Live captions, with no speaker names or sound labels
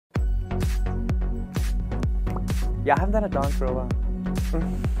Yeah, I haven't done a dance for a while.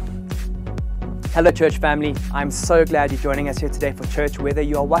 Hello church family, I'm so glad you're joining us here today for church. Whether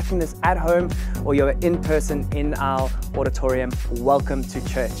you are watching this at home or you're in person in our auditorium, welcome to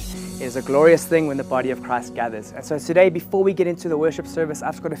church. It is a glorious thing when the body of Christ gathers. And so today, before we get into the worship service,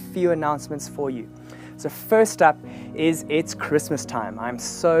 I've got a few announcements for you. So first up is it's Christmas time. I'm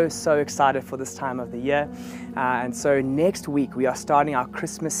so excited for this time of the year. And so next week we are starting our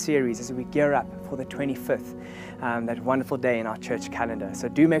Christmas series as we gear up for the 25th. That wonderful day in our church calendar. So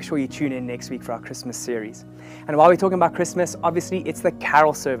do make sure you tune in next week for our Christmas series. And while we're talking about Christmas, obviously it's the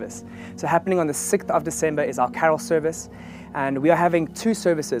carol service. So happening on the 6th of December is our carol service. And we are having two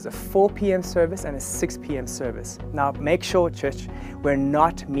services, a 4 p.m. service and a 6 p.m. service. Now make sure, church, we're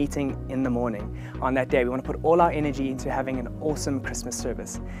not meeting in the morning on that day. We want to put all our energy into having an awesome Christmas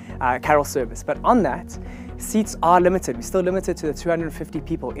service, carol service. But on that, seats are limited. We're still limited to the 250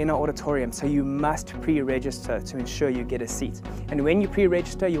 people in our auditorium, so you must pre-register to ensure you get a seat. And when you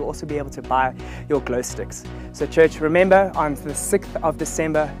pre-register, you'll also be able to buy your glow sticks. So church, remember, on the 6th of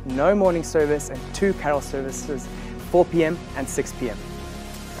December, no morning service and two carol services, 4 p.m. and 6 p.m.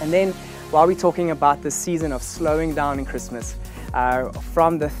 And then, while we're talking about the season of slowing down in Christmas,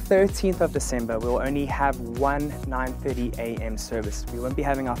 from the 13th of December, we'll only have one 9:30 a.m. service. We won't be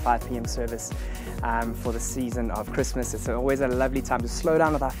having our 5 p.m. service for the season of Christmas. It's always a lovely time to slow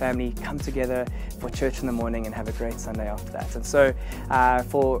down with our family, come together for church in the morning and have a great Sunday after that. And so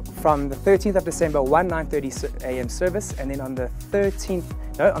from the 13th of December, one 9:30 a.m. service, and then on the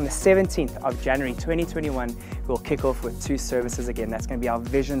 17th of January 2021, we'll kick off with two services again. That's going to be our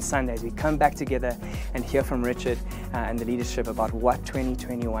Vision Sundays. We come back together and hear from Richard and the leadership about what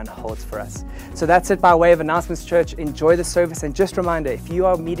 2021 holds for us. So that's it by way of announcements, church. Enjoy the service, and just a reminder, if you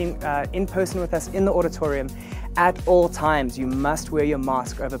are meeting in person with us in the auditorium, at all times you must wear your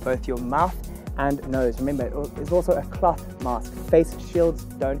mask over both your mouth and nose. Remember, there's also a cloth mask. Face shields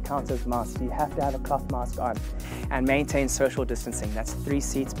don't count as masks. You have to have a cloth mask on. And maintain social distancing. That's 3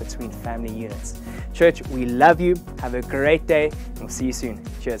 seats between family units. Church, we love you. Have a great day. We'll see you soon.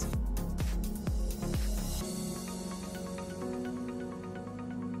 Cheers.